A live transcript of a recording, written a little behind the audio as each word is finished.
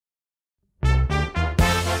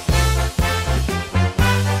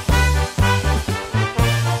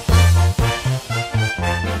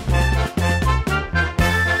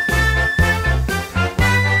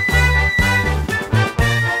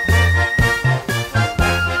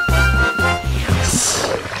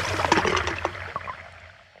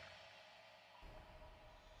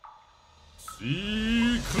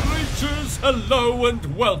Hello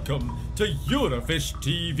and welcome to Eurofish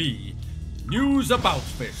TV. News about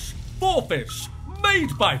fish, for fish, made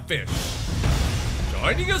by fish.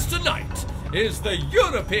 Joining us tonight is the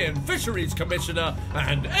European Fisheries Commissioner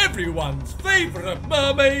and everyone's favourite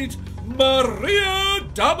mermaid, Maria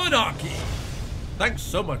Damanaki. Thanks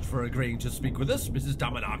so much for agreeing to speak with us, Mrs.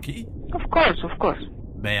 Damanaki. Of course.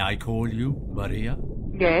 May I call you Maria?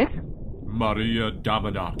 Yes? Maria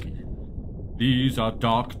Damanaki. These are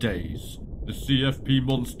dark days. The CFP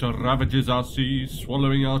monster ravages our seas,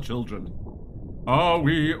 swallowing our children. Are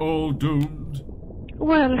we all doomed?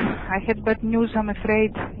 Well, I had bad news, I'm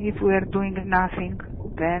afraid. If we are doing nothing,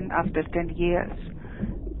 then after 10 years,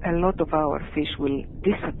 a lot of our fish will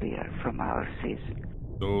disappear from our seas.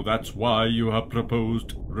 So that's why you have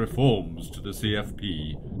proposed reforms to the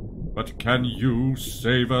CFP. But can you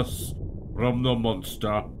save us from the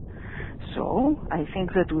monster? So, I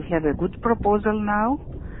think that we have a good proposal now,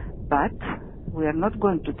 but we are not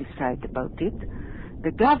going to decide about it.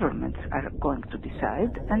 The governments are going to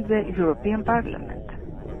decide, and the European Parliament.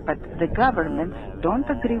 But the governments don't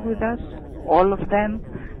agree with us, all of them,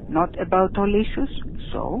 not about all issues,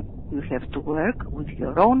 so you have to work with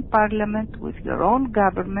your own parliament, with your own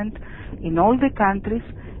government, in all the countries,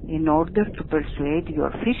 in order to persuade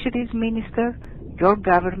your fisheries minister, your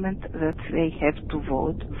government, that they have to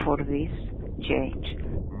vote for this change.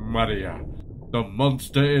 Maria, the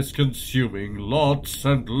monster is consuming lots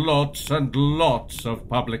and lots and lots of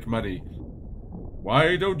public money.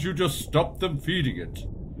 Why don't you just stop them feeding it?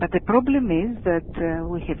 But the problem is that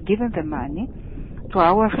we have given the money to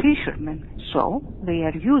our fishermen, so they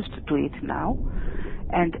are used to it now.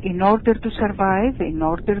 And in order to survive, in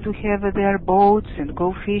order to have their boats and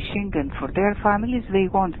go fishing and for their families, they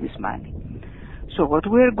want this money. So what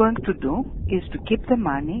we are going to do is to keep the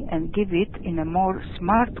money and give it in a more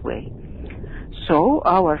smart way. So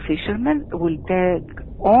our fishermen will take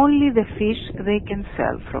only the fish they can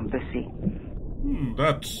sell from the sea.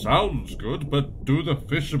 That sounds good, but do the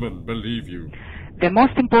fishermen believe you? The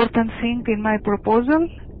most important thing in my proposal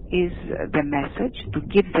is the message, to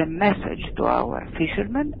give the message to our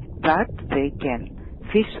fishermen that they can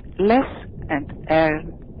fish less and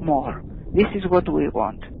earn more. This is what we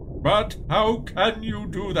want. But how can you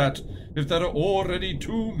do that if there are already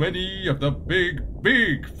too many of the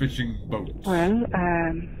big fishing boats? Well,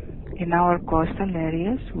 in our coastal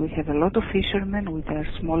areas, we have a lot of fishermen with their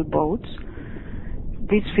small boats.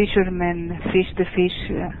 These fishermen fish the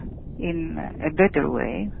fish in a better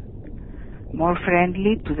way, more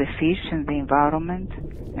friendly to the fish and the environment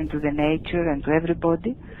and to the nature and to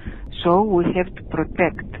everybody. So we have to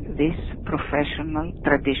protect this professional,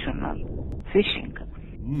 traditional fishing.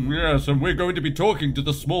 Yes, and we're going to be talking to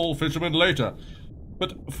the small fishermen later.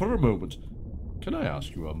 But for a moment, can I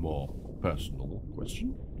ask you a more personal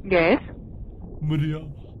question? Yes? Maria,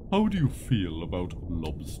 how do you feel about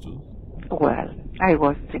lobsters? Well, I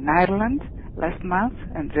was in Ireland last month,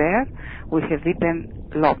 and there we have eaten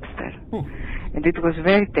lobster. Oh. And it was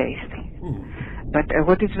very tasty. Oh. But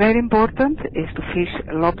what is very important is to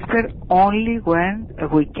fish lobster only when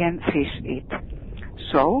we can fish it.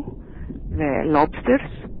 So, the lobsters,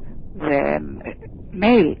 the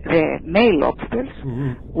male lobsters,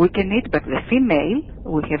 we can eat, but the female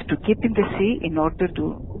we have to keep in the sea in order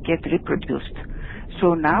to get reproduced.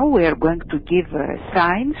 So now we are going to give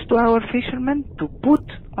signs to our fishermen to put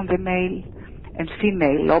on the male and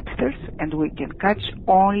female lobsters, and we can catch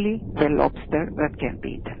only the lobster that can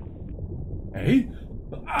be eaten. Hey?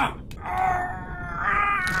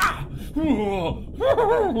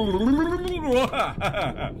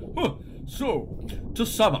 So, to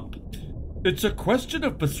sum up, it's a question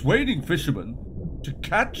of persuading fishermen to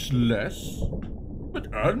catch less, but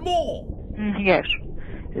earn more. Yes.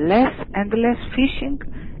 Less and less fishing,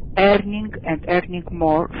 earning and earning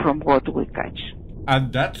more from what we catch.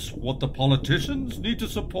 And that's what the politicians need to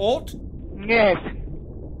support? Yes.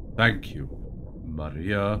 Thank you,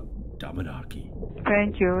 Maria Damanaki.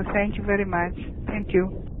 Thank you very much. Thank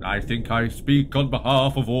you. I think I speak on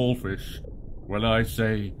behalf of all fish when I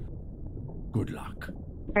say good luck.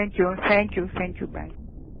 Thank you, bye.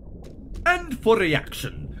 And for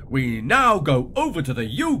reaction, we now go over to the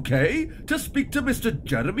UK to speak to Mr.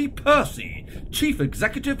 Jeremy Percy, Chief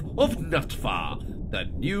Executive of NUTFA, the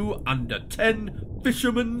new Under 10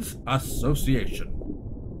 Fishermen's Association.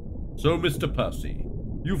 So, Mr. Percy,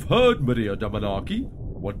 you've heard Maria Damanaki.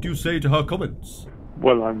 What do you say to her comments?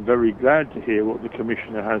 Well, I'm very glad to hear what the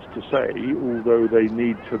Commissioner has to say, although they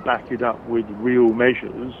need to back it up with real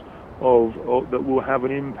measures that will have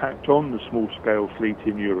an impact on the small-scale fleet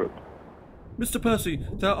in Europe. Mr. Percy,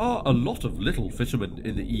 there are a lot of little fishermen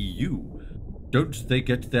in the EU. Don't they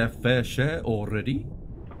get their fair share already?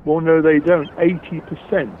 Well, no, they don't.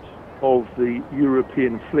 80% of the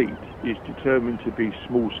European fleet is determined to be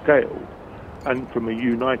small scale. And from a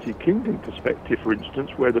United Kingdom perspective, for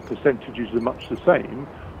instance, where the percentages are much the same,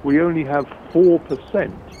 we only have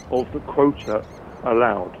 4% of the quota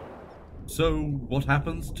allowed. So what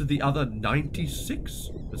happens to the other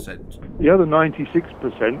 96%? The other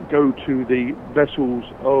 96% go to the vessels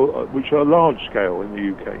which are large scale in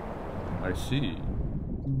the UK. I see.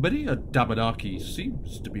 Maria Damanaki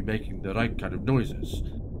seems to be making the right kind of noises.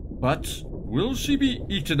 But will she be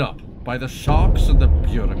eaten up by the sharks and the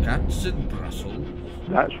bureaucrats in Brussels?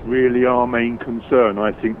 That's really our main concern.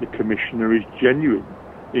 I think the Commissioner is genuine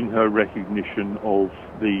in her recognition of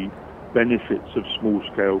the benefits of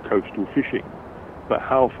small-scale coastal fishing. But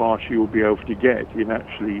how far she will be able to get in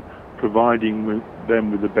actually providing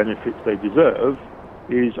them with the benefits they deserve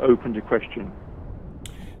is open to question.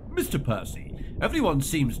 Mr. Percy, everyone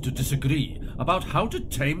seems to disagree about how to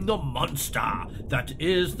tame the monster that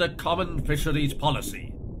is the common fisheries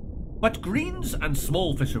policy. But Greens and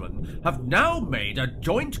small fishermen have now made a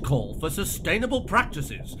joint call for sustainable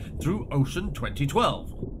practices through Ocean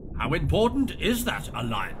 2012. How important is that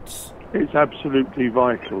alliance? It's absolutely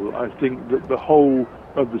vital. I think that the whole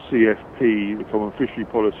of the CFP, the Common Fishery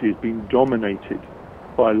Policy, has been dominated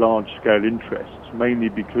by large-scale interests, mainly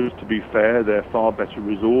because, to be fair, they're far better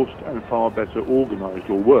resourced and far better organised,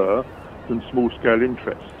 or were, than small-scale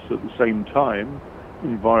interests. At the same time,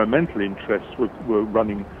 environmental interests were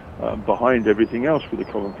running behind everything else with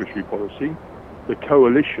the Common Fishery Policy. The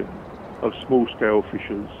coalition of small-scale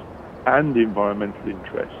fishers and environmental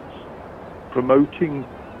interests promoting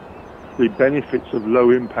the benefits of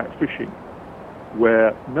low-impact fishing,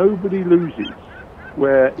 where nobody loses,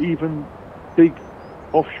 where even big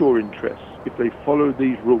offshore interests, if they follow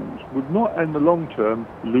these rules, would not in the long term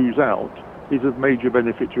lose out, is of major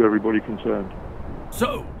benefit to everybody concerned.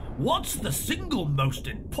 So, what's the single most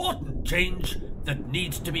important change that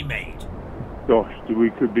needs to be made? Gosh, we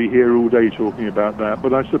could be here all day talking about that,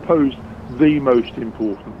 but I suppose the most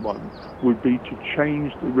important one would be to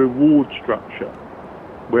change the reward structure,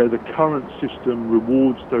 where the current system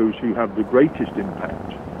rewards those who have the greatest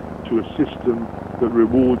impact, to a system that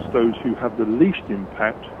rewards those who have the least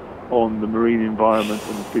impact on the marine environment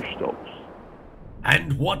and the fish stocks.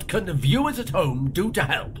 And what can the viewers at home do to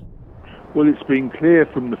help? Well, it's been clear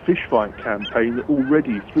from the Fish Fight campaign that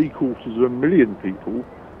already 750,000 people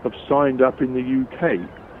have signed up in the UK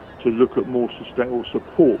to look at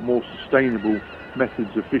support more sustainable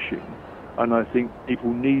methods of fishing. And I think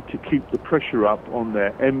people need to keep the pressure up on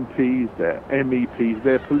their MPs, their MEPs,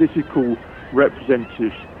 their political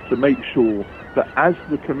representatives to make sure that, as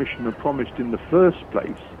the Commissioner promised in the first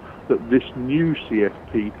place, that this new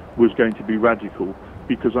CFP was going to be radical.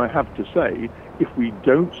 Because I have to say, if we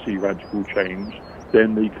don't see radical change,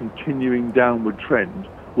 then the continuing downward trend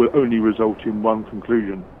will only result in one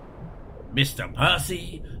conclusion. Mr.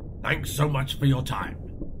 Percy, thanks so much for your time.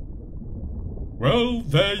 Well,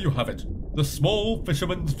 there you have it. The small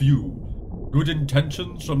fisherman's view. Good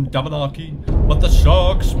intentions from Damanaki, but the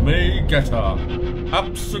sharks may get her.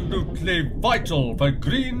 Absolutely vital for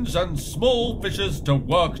Greens and small fishers to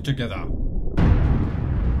work together.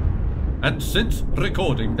 And since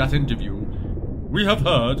recording that interview, we have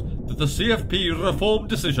heard that the CFP reform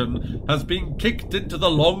decision has been kicked into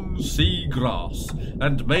the long sea grass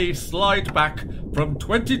and may slide back from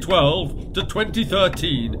 2012 to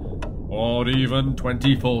 2013 or even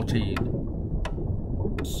 2014.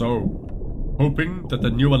 So, hoping that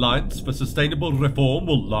the new Alliance for Sustainable Reform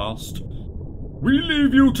will last, we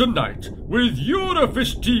leave you tonight with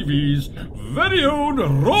Eurofish TV's very own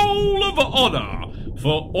Roll of Honour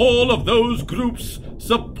for all of those groups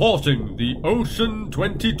supporting the Ocean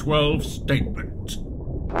 2012 statement.